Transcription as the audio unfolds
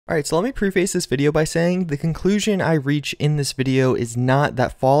Alright, so let me preface this video by saying the conclusion I reach in this video is not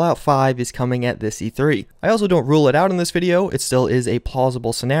that Fallout 5 is coming at this E3. I also don't rule it out in this video, it still is a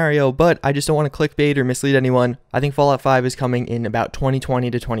plausible scenario, but I just don't want to clickbait or mislead anyone. I think Fallout 5 is coming in about 2020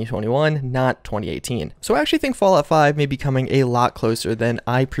 to 2021, not 2018. So I actually think Fallout 5 may be coming a lot closer than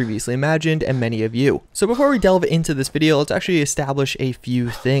I previously imagined and many of you. So before we delve into this video, let's actually establish a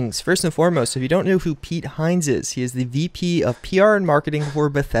few things. First and foremost, if you don't know who Pete Hines is, he is the VP of PR and Marketing for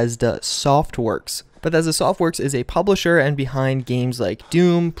Bethesda Softworks. Bethesda Softworks is a publisher and behind games like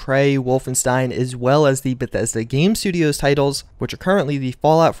Doom, Prey, Wolfenstein, as well as the Bethesda Game Studios titles, which are currently the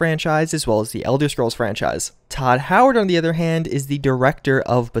Fallout franchise as well as the Elder Scrolls franchise. Todd Howard, on the other hand, is the director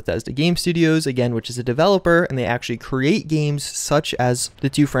of Bethesda Game Studios, again, which is a developer, and they actually create games such as the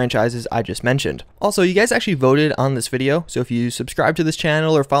two franchises I just mentioned. Also, you guys actually voted on this video, so if you subscribe to this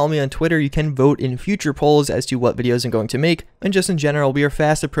channel or follow me on Twitter, you can vote in future polls as to what videos I'm going to make, and just in general, we are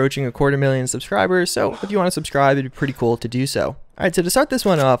fast approaching 250,000 subscribers, so if you want to subscribe, it'd be pretty cool to do so. Alright, so to start this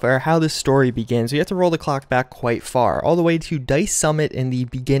one off, or how this story begins, we have to roll the clock back quite far, all the way to DICE Summit in the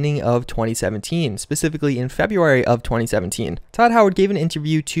beginning of 2017, specifically in February of 2017. Todd Howard gave an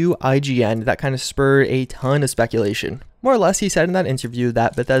interview to IGN that kind of spurred a ton of speculation. More or less, he said in that interview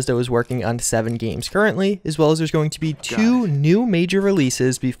that Bethesda was working on 7 games currently, as well as there's going to be 2 new major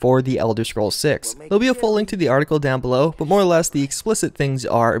releases before the Elder Scrolls 6. There'll be a full link to the article down below, but more or less the explicit things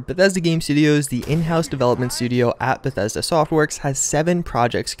are Bethesda Game Studios, the in-house development studio at Bethesda Softworks, has 7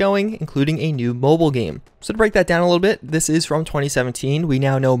 projects going, including a new mobile game. So to break that down a little bit, this is from 2017. We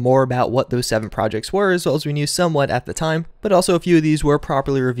now know more about what those 7 projects were, as well as we knew somewhat at the time, but also a few of these were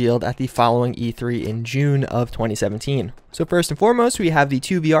properly revealed at the following E3 in June of 2017. So first and foremost, we have the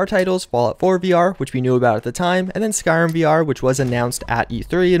 2 VR titles, Fallout 4 VR, which we knew about at the time, and then Skyrim VR, which was announced at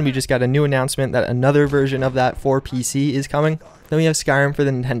E3, and we just got a new announcement that another version of that for PC is coming. Then we have Skyrim for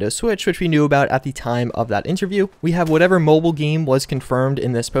the Nintendo Switch, which we knew about at the time of that interview. We have whatever mobile game was confirmed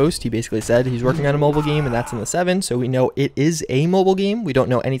in this post. He basically said he's working on a mobile game, and that's in the 7, so we know it is a mobile game. We don't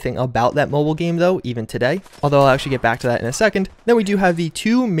know anything about that mobile game, though, even today, although I'll actually get back to that in a second. Then we do have the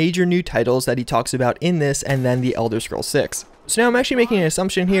 2 major new titles that he talks about in this, and then the Elder Scrolls 6. So now I'm actually making an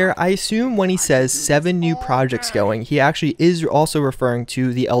assumption here. I assume when he says 7 new projects going, he actually is also referring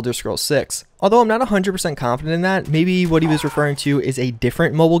to the Elder Scrolls 6. Although I'm not 100% confident in that, maybe what he was referring to is a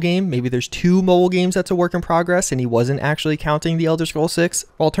different mobile game. Maybe there's 2 mobile games that's a work in progress and he wasn't actually counting the Elder Scrolls 6.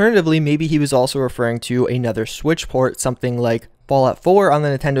 Alternatively, maybe he was also referring to another Switch port, something like Fallout 4 on the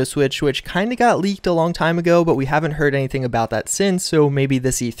Nintendo Switch, which kind of got leaked a long time ago, but we haven't heard anything about that since, so maybe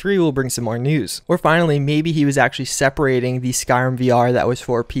this E3 will bring some more news. Or finally, maybe he was actually separating the Skyrim VR that was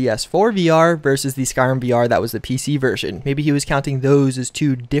for PS4 VR versus the Skyrim VR that was the PC version. Maybe he was counting those as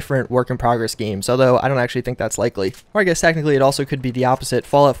 2 different work-in-progress games, although I don't actually think that's likely. Or I guess technically it also could be the opposite.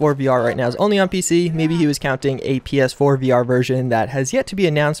 Fallout 4 VR right now is only on PC. Maybe he was counting a PS4 VR version that has yet to be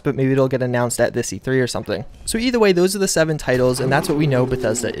announced, but maybe it'll get announced at this E3 or something. So either way, those are the 7 titles, and that's what we know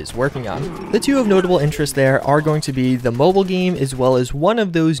Bethesda is working on. The 2 of notable interest there are going to be the mobile game as well as one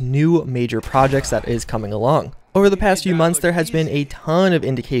of those new major projects that is coming along. Over the past few months, there has been a ton of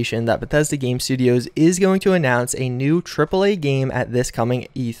indication that Bethesda Game Studios is going to announce a new AAA game at this coming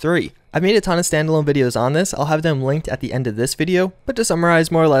E3. I've made a ton of standalone videos on this, I'll have them linked at the end of this video, but to summarize,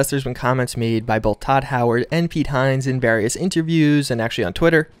 more or less, there's been comments made by both Todd Howard and Pete Hines in various interviews and actually on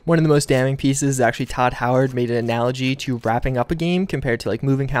Twitter. One of the most damning pieces is actually Todd Howard made an analogy to wrapping up a game compared to like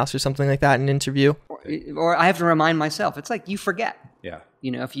Moving House or something like that in an interview. Or I have to remind myself, it's like you forget. Yeah.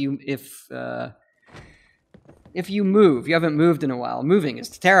 You know, if you move, you haven't moved in a while. Moving is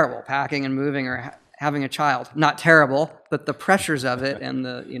terrible. Packing and moving or having a child, not terrible, but the pressures of it and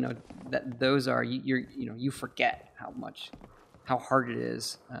the, you know, that those are, you forget how hard it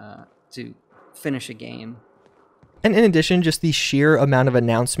is to finish a game. And in addition, just the sheer amount of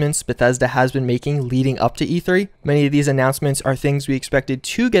announcements Bethesda has been making leading up to E3. Many of these announcements are things we expected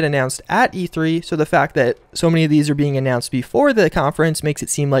to get announced at E3, so the fact that so many of these are being announced before the conference makes it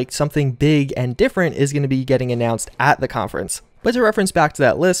seem like something big and different is going to be getting announced at the conference. But to reference back to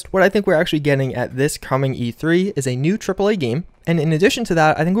that list, what I think we're actually getting at this coming E3 is a new AAA game, and in addition to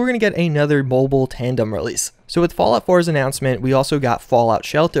that, I think we're going to get another mobile tandem release. So with Fallout 4's announcement, we also got Fallout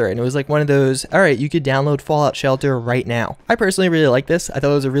Shelter, and it was like one of those, alright, you could download Fallout Shelter right now. I personally really like this. I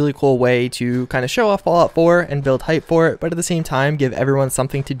thought it was a really cool way to kind of show off Fallout 4 and build hype for it, but at the same time, give everyone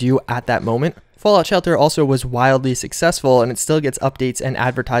something to do at that moment. Fallout Shelter also was wildly successful, and it still gets updates and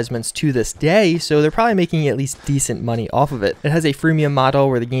advertisements to this day, so they're probably making at least decent money off of it. It has a freemium model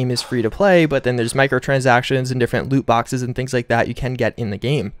where the game is free to play, but then there's microtransactions and different loot boxes and things like that you can get in the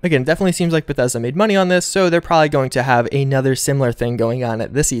game. Again, it definitely seems like Bethesda made money on this, so they're probably going to have another similar thing going on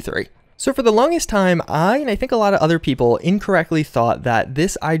at this E3. So for the longest time, and I think a lot of other people incorrectly thought that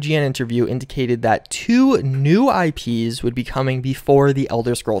this IGN interview indicated that 2 new IPs would be coming before The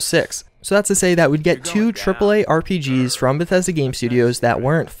Elder Scrolls 6. So that's to say that we'd get 2 AAA RPGs from Bethesda Game Studios that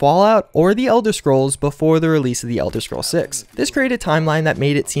weren't Fallout or The Elder Scrolls before the release of The Elder Scrolls 6. This created a timeline that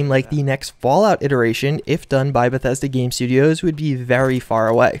made it seem like the next Fallout iteration, if done by Bethesda Game Studios, would be very far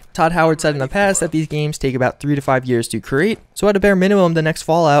away. Todd Howard said in the past that these games take about 3 to 5 years to create, so at a bare minimum, the next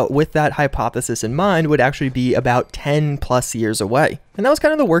Fallout, with that hypothesis in mind, would actually be about 10 plus years away. And that was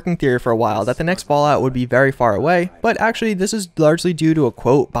kind of the working theory for a while, that the next Fallout would be very far away, but actually this is largely due to a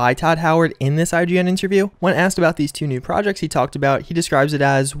quote by Todd Howard in this IGN interview. When asked about these 2 new projects he talked about, he describes it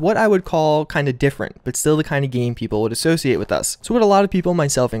as what I would call kind of different, but still the kind of game people would associate with us. So what a lot of people,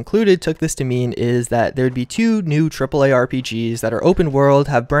 myself included, took this to mean is that there would be 2 new AAA RPGs that are open world,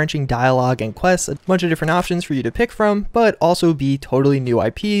 have branching dialogue and quests, a bunch of different options for you to pick from, but also be totally new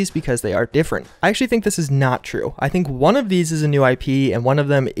IPs because they are different. I actually think this is not true. I think one of these is a new IP, and one of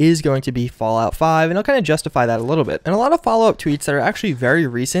them is going to be Fallout 5, and I'll kind of justify that a little bit. And a lot of follow-up tweets that are actually very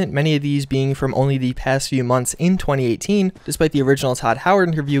recent, many of these being from only the past few months in 2018, despite the original Todd Howard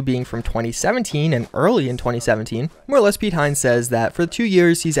interview being from 2017 and early in 2017. More or less, Pete Hines says that for 2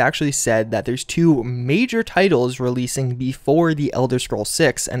 years, he's actually said that there's 2 major titles releasing before The Elder Scrolls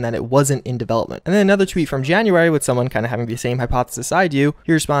 6, and that it wasn't in development. And then another tweet from January with someone kind of having the same hypothesis I do,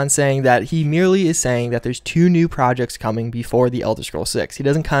 he responds saying that he merely is saying that there's 2 new projects coming before The Elder Scrolls 6. He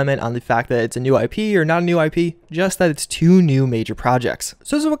doesn't comment on the fact that it's a new IP or not a new IP, just that it's 2 new major projects.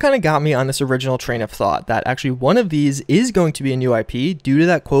 So this is what kind of got me on this original train of thought, that actually one of these is going to be a new IP due to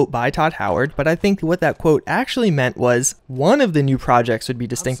that quote by Todd Howard, but I think what that quote actually meant was one of the new projects would be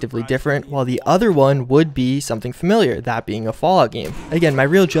distinctively different, while the other one would be something familiar, that being a Fallout game. Again, my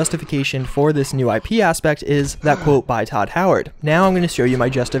real justification for this new IP aspect is that quote by Todd Howard. Now I'm going to show you my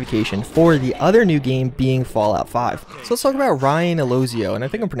justification for the other new game being Fallout 5. So let's talk about Ryan Elozio, and I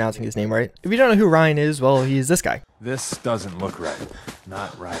think I'm pronouncing his name right. If you don't know who Ryan is, well, he's this guy. This doesn't look right.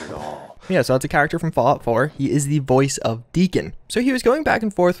 Not right at all. Yeah, so it's a character from Fallout 4. He is the voice of Deacon. So he was going back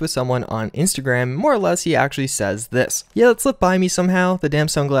and forth with someone on Instagram. More or less, he actually says this. Yeah, that slipped by me somehow. The damn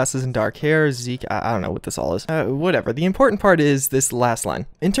sunglasses and dark hair. Zeke, I don't know what this all is. Whatever. The important part is this last line.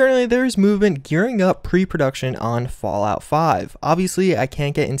 Internally, there's movement gearing up pre-production on Fallout 5. Obviously, I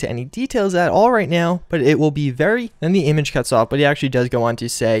can't get into any details at all right now, but it will be very... Then the image cuts off, but he actually does go on to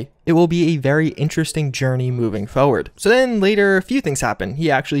say, it will be a very interesting journey moving forward. So then later, a few things happen. He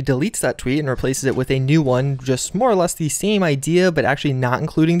actually deletes that tweet and replaces it with a new one, just more or less the same idea, but actually not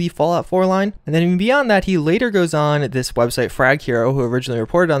including the Fallout 4 line. And then even beyond that, he later goes on this website, Frag Hero, who originally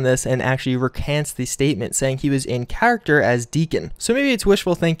reported on this, and actually recants the statement, saying he was in character as Deacon. So maybe it's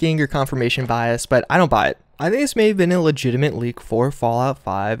wishful thinking or confirmation bias, but I don't buy it. I think this may have been a legitimate leak for Fallout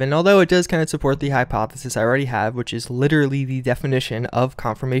 5, and although it does kind of support the hypothesis I already have, which is literally the definition of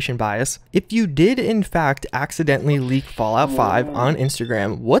confirmation bias, if you did in fact accidentally leak Fallout 5 on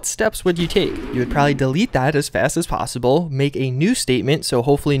Instagram, what steps would you take? You would probably delete that as fast as possible, make a new statement so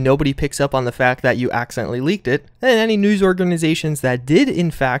hopefully nobody picks up on the fact that you accidentally leaked it, and any news organizations that did in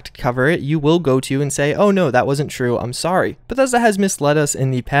fact cover it, you will go to and say, oh no, that wasn't true, I'm sorry. Bethesda has misled us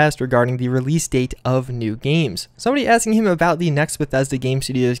in the past regarding the release date of new games. Somebody asking him about the next Bethesda Game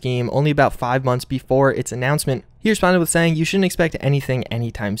Studios game only about 5 months before its announcement, he responded with saying you shouldn't expect anything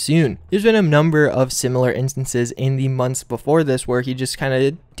anytime soon. There's been a number of similar instances in the months before this where he just kind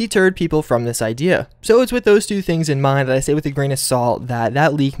of deterred people from this idea. So it's with those 2 things in mind that I say with a grain of salt that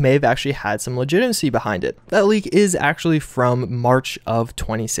that leak may have actually had some legitimacy behind it. That leak is actually from March of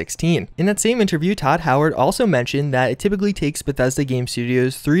 2016. In that same interview, Todd Howard also mentioned that it typically takes Bethesda Game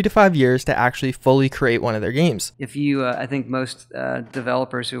Studios 3 to 5 years to actually fully create one of their games. If you, I think most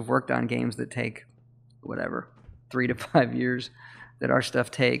developers who've worked on games that take, whatever, 3 to 5 years that our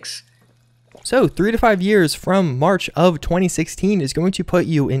stuff takes. So 3 to 5 years from March of 2016 is going to put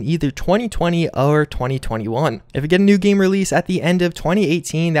you in either 2020 or 2021. If we get a new game release at the end of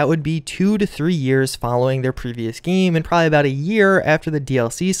 2018, that would be 2 to 3 years following their previous game and probably about a year after the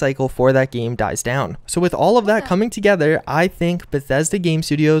DLC cycle for that game dies down. So with all of that coming together, I think Bethesda Game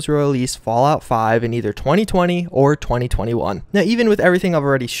Studios will release Fallout 5 in either 2020 or 2021. Now, even with everything I've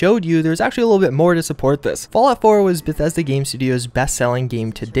already showed you, there's actually a little bit more to support this. Fallout 4 was Bethesda Game Studios' best-selling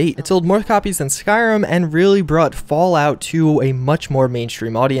game to date. It sold more copies copies than Skyrim and really brought Fallout to a much more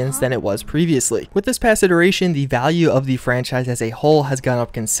mainstream audience than it was previously. With this past iteration, the value of the franchise as a whole has gone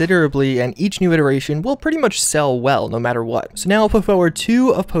up considerably, and each new iteration will pretty much sell well no matter what. So now I'll put forward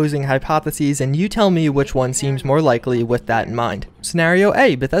two opposing hypotheses, and you tell me which one seems more likely with that in mind. Scenario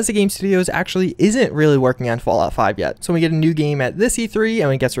A, Bethesda Game Studios actually isn't really working on Fallout 5 yet. So we get a new game at this E3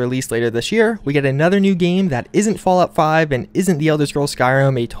 and it gets released later this year. We get another new game that isn't Fallout 5 and isn't The Elder Scrolls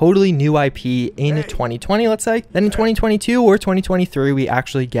Skyrim, a totally new IP in 2020, let's say. Then in 2022 or 2023, we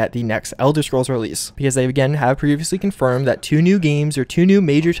actually get the next Elder Scrolls release, because they again have previously confirmed that two new games or two new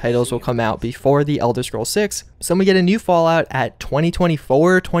major titles will come out before the Elder Scrolls 6. So we get a new Fallout at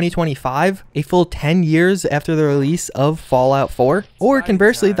 2024, 2025, a full 10 years after the release of Fallout 4. Or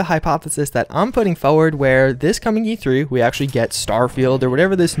conversely, the hypothesis that I'm putting forward, where this coming E3, we actually get Starfield or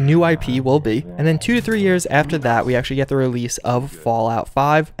whatever this new IP will be, and then 2 to 3 years after that, we actually get the release of Fallout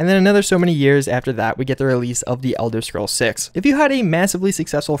 5, and then another so many years after that, we get the release of the Elder Scrolls 6. If you had a massively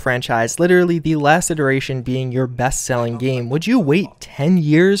successful franchise, literally the last iteration being your best-selling game, would you wait 10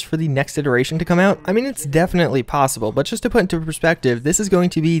 years for the next iteration to come out? I mean, it's definitely possible, but just to put into perspective, this is going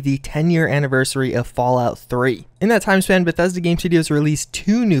to be the 10-year anniversary of Fallout 3. In that time span, Bethesda Game Studios released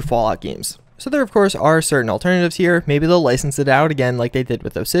 2 new Fallout games. So there of course are certain alternatives here. Maybe they'll license it out again like they did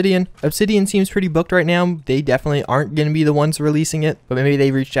with Obsidian. Obsidian seems pretty booked right now. They definitely aren't going to be the ones releasing it, but maybe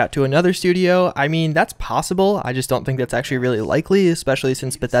they reached out to another studio. I mean, that's possible. I just don't think that's actually really likely, especially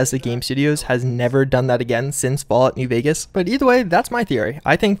since Bethesda Game Studios has never done that again since Fallout New Vegas. But either way, that's my theory.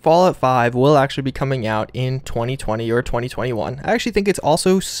 I think Fallout 5 will actually be coming out in 2020 or 2021. I actually think it's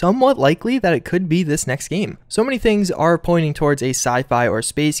also somewhat likely that it could be this next game. So many things are pointing towards a sci-fi or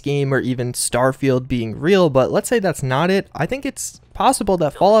space game, or even Starfield being real, but let's say that's not it. I think it's possible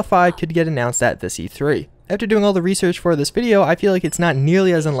that Fallout 5 could get announced at this E3. After doing all the research for this video, I feel like it's not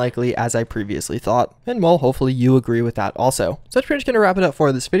nearly as unlikely as I previously thought. And well, hopefully you agree with that also. So that's pretty much going to wrap it up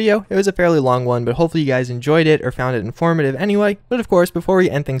for this video. It was a fairly long one, but hopefully you guys enjoyed it or found it informative anyway. But of course, before we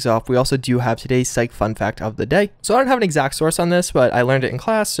end things off, we also do have today's psych fun fact of the day. So I don't have an exact source on this, but I learned it in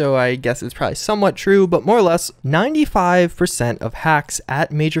class, so I guess it's probably somewhat true, but more or less, 95% of hacks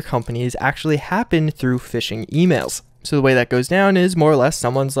at major companies actually happen through phishing emails. So the way that goes down is more or less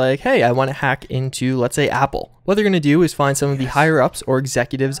someone's like, hey, I want to hack into, let's say, Apple. What they're going to do is find some of the higher ups or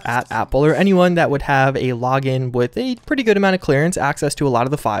executives at Apple, or anyone that would have a login with a pretty good amount of clearance, access to a lot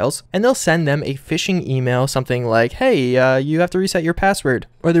of the files, and they'll send them a phishing email, something like, hey, you have to reset your password,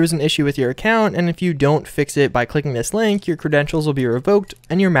 or there was an issue with your account, and if you don't fix it by clicking this link, your credentials will be revoked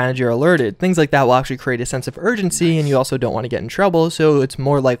and your manager alerted. Things like that will actually create a sense of urgency, and you also don't want to get in trouble, so it's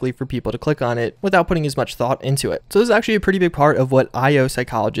more likely for people to click on it without putting as much thought into it. So this is actually a pretty big part of what IO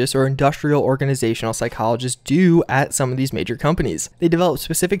psychologists or industrial organizational psychologists do at some of these major companies. They develop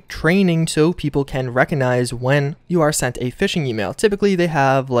specific training so people can recognize when you are sent a phishing email. Typically they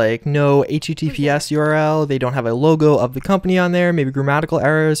have like no HTTPS URL, they don't have a logo of the company on there, maybe grammatical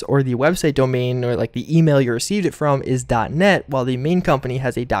errors, or the website domain or like the email you received it from is .net while the main company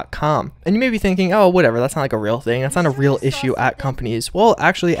has a .com. And you may be thinking, oh whatever, that's not like a real thing, that's not a real issue at companies. Well,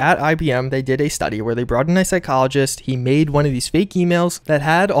 actually at IBM they did a study where they brought in a psychologist. He made one of these fake emails that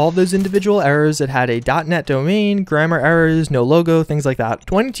had all those individual errors. It had a .net domain, grammar errors, no logo, things like that.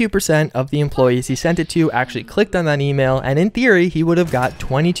 22% of the employees he sent it to actually clicked on that email, and in theory he would have got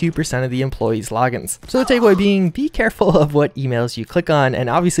 22% of the employees' logins. So the takeaway being, be careful of what emails you click on, and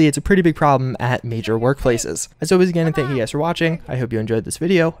obviously it's a pretty big problem at major workplaces. As always, again, thank you guys for watching. I hope you enjoyed this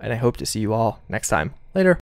video, and I hope to see you all next time. Later.